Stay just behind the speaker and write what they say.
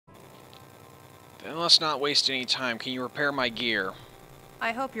Then let's not waste any time. Can you repair my gear?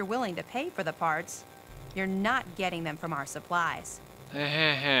 I hope you're willing to pay for the parts. You're not getting them from our supplies.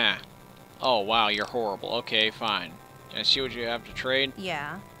 Heh. Oh, wow, you're horrible. Okay, fine. Can I see what you have to trade?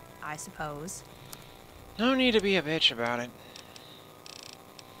 Yeah, I suppose. No need to be a bitch about it.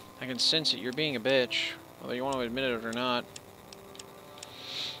 I can sense it. You're being a bitch, whether you want to admit it or not.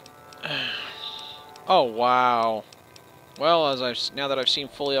 Oh, wow. Well, now that I've seen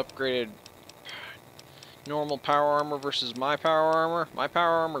fully upgraded normal power armor versus my power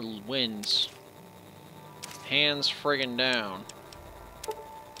armor wins. Hands friggin' down.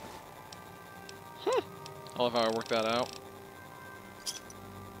 I love how I worked that out.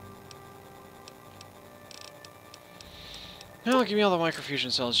 No, give me all the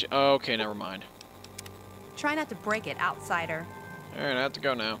microfusion cells. Oh, okay, never mind. Try not to break it, outsider. Alright, I have to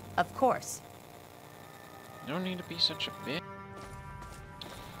go now. Of course. You don't need to be such a bitch.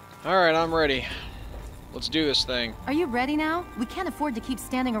 Alright, I'm ready. Let's do this thing. Are you ready now? We can't afford to keep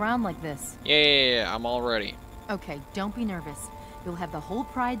standing around like this. Yeah, I'm all ready. Okay, don't be nervous. You'll have the whole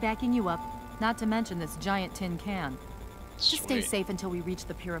pride backing you up, not to mention this giant tin can. Just stay safe until we reach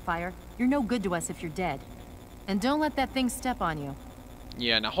the purifier. You're no good to us if you're dead. And don't let that thing step on you.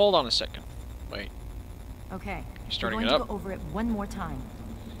 Yeah, now hold on a second. Wait. Okay. You're starting we're it going up? to go over it one more time.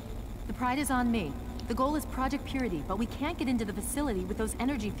 The pride is on me. The goal is Project Purity, but we can't get into the facility with those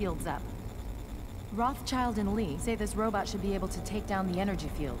energy fields up. Rothschild and Lee say this robot should be able to take down the energy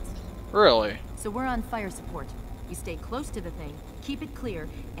fields. Really? So we're on fire support. We stay close to the thing, keep it clear,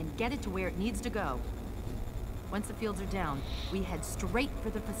 and get it to where it needs to go. Once the fields are down, we head straight for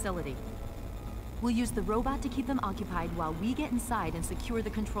the facility. We'll use the robot to keep them occupied while we get inside and secure the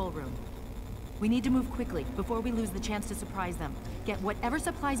control room. We need to move quickly before we lose the chance to surprise them. Get whatever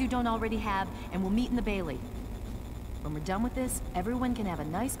supplies you don't already have, and we'll meet in the Bailey. When we're done with this, everyone can have a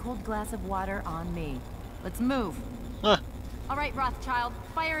nice cold glass of water on me. Let's move. Huh. All right, Rothschild,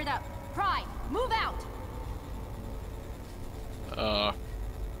 fire it up. Pride, move out! Oh.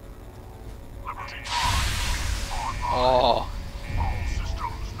 All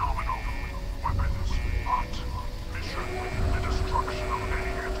systems nominal. Weapons hot. Mission: the destruction of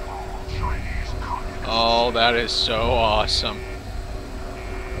any and all Chinese communists. Oh, that is so awesome.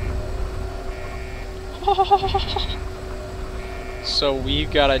 So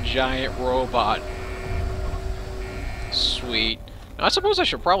we've got a giant robot. Sweet. Now, I suppose I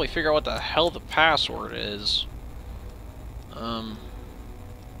should probably figure out what the hell the password is.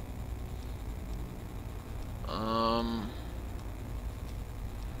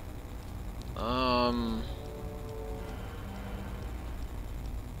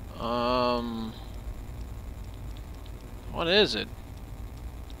 What is it?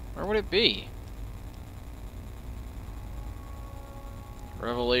 Where would it be?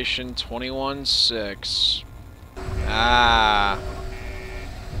 Revelation 21:6. Ah.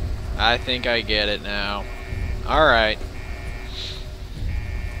 I think I get it now. Alright.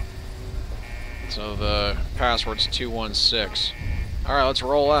 So the password's 216. Alright, let's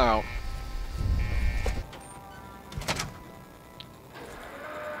roll out.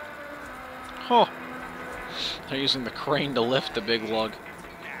 Huh. They're using the crane to lift the big lug.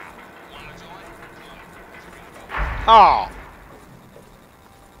 Oh!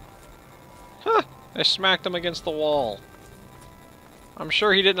 Huh! I smacked him against the wall. I'm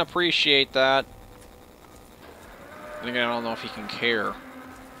sure he didn't appreciate that. Then again, I don't know if he can care.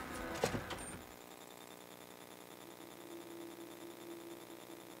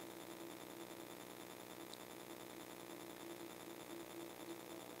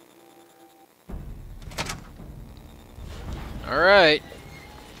 Alright.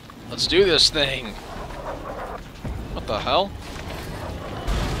 Let's do this thing. What the hell?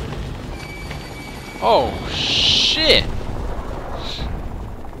 Oh, shit!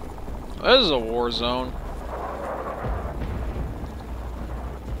 This is a war zone.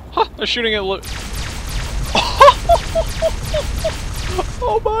 Huh, they're shooting at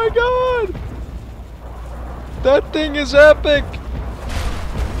oh my god! That thing is epic!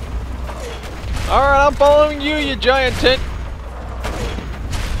 Alright, I'm following you, you giant tent!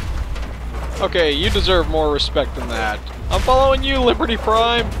 Okay, you deserve more respect than that. I'm following you, Liberty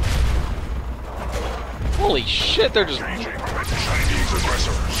Prime! Holy shit, they're just... Chinese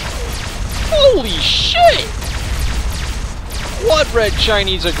aggressors. Holy shit! What red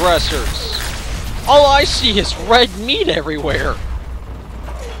Chinese aggressors? All I see is red meat everywhere.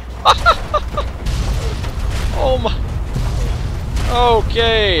 Oh my...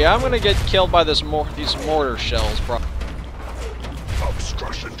 Okay, I'm gonna get killed by these mortar shells, bro.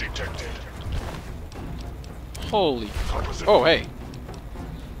 Obstruction detected. Holy... Oh, hey.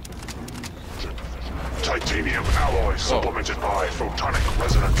 Titanium alloy supplemented by photonic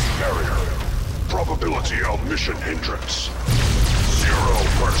resonance barrier. Probability of mission hindrance 0%.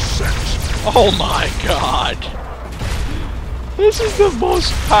 Oh my god. This is the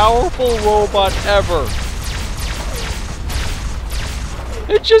most powerful robot ever.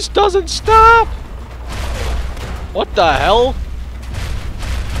 It just doesn't stop. What the hell?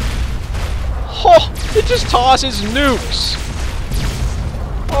 Oh, it just tosses nukes.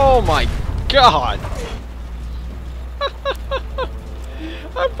 Oh my god.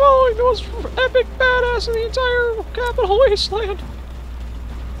 I'm following the most epic badass in the entire Capital Wasteland.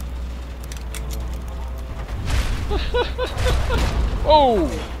 Oh!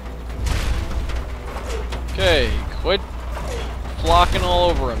 Okay, quit flocking all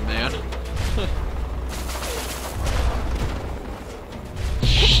over him, man.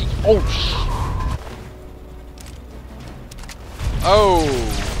 Oh! Oh!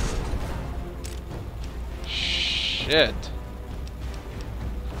 Shit.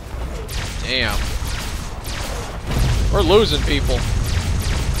 Damn. We're losing people.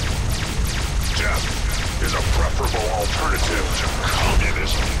 Death is a preferable alternative to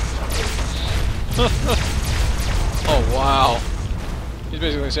communism. Oh, wow. He's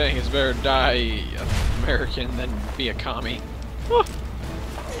basically saying it's better to die American than be a commie. Huh.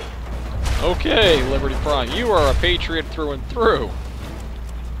 Okay, Liberty Prime, you are a patriot through and through.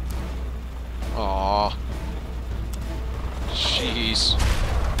 Aww. Jeez.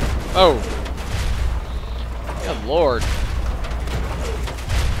 Oh. Good lord.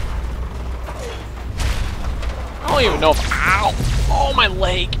 I don't even know if... Ow! Oh, my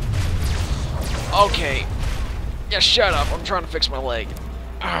leg! Okay. Yeah, shut up. I'm trying to fix my leg.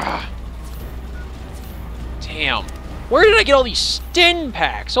 Ah. Damn. Where did I get all these stin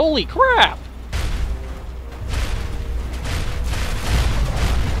packs? Holy crap!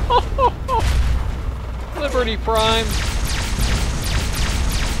 Liberty Prime.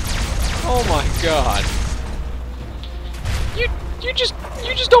 Oh my god. You just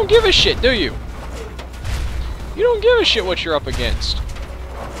don't give a shit, do you? You don't give a shit what you're up against.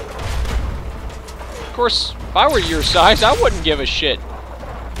 Of course, if I were your size, I wouldn't give a shit.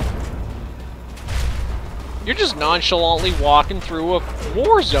 You're just nonchalantly walking through a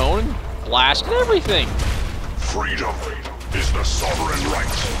war zone and blasting everything. Freedom is the sovereign right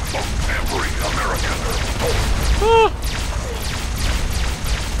of every American.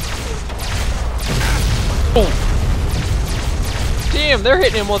 Oh. Damn, they're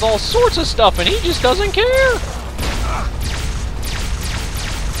hitting him with all sorts of stuff and he just doesn't care.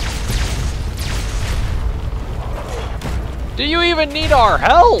 Do you even need our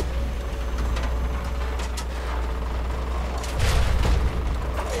help?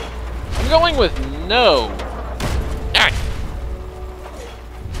 I'm going with no. Ah.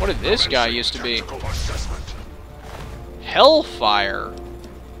 What did this guy used to be? Hellfire.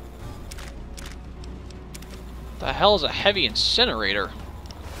 The hell is a heavy incinerator?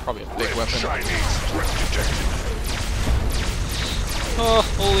 Probably a big weapon. Oh,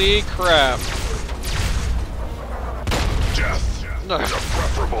 holy crap. Death is a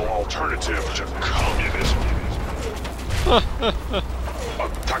preferable alternative to communism. A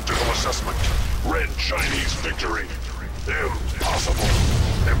tactical assessment. Red Chinese victory. Impossible.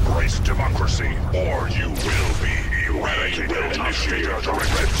 Embrace democracy, or you will be eradicated. Initiate a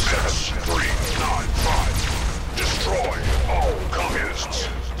direct access. 395. Destroy all communists.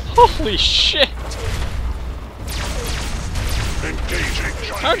 Holy shit! Engaging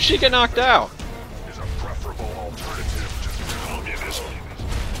Chinese. How did she get knocked out? Is a preferable alternative to communism.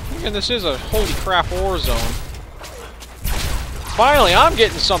 And this is a holy crap war zone. Finally, I'm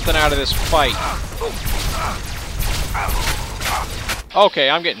getting something out of this fight. Okay,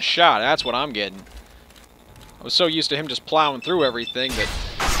 I'm getting shot. That's what I'm getting. I was so used to him just plowing through everything that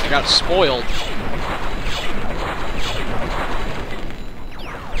I got spoiled.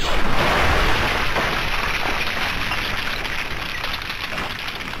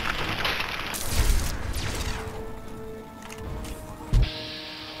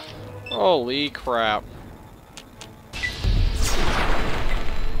 Holy crap.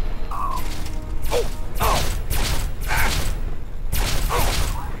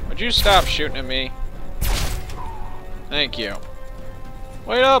 Would you stop shooting at me? Thank you.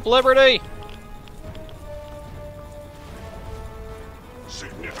 Wait up, Liberty!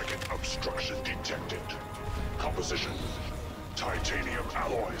 Significant obstruction detected. Composition. Titanium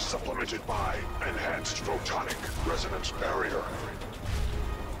alloy supplemented by enhanced photonic resonance barrier.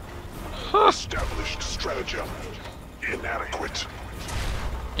 Huh. Established stratagem. Inadequate.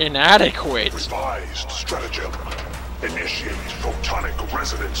 Inadequate? Revised stratagem. Initiate photonic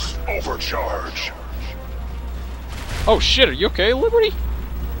resonance overcharge. Oh shit, are you okay, Liberty?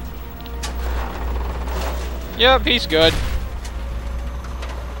 Yep, he's good.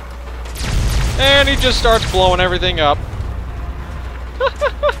 And he just starts blowing everything up.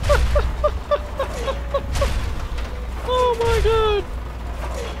 Oh my god.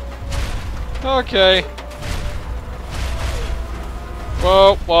 Okay.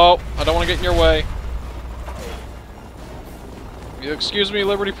 Whoa, whoa. I don't want to get in your way. You excuse me,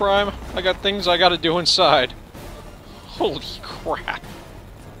 Liberty Prime? I got things I gotta do inside. Holy crap.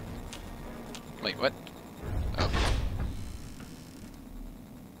 Wait, what? Oh.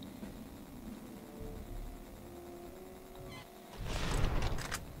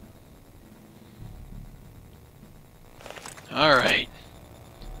 Alright.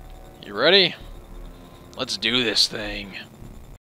 You ready? Let's do this thing.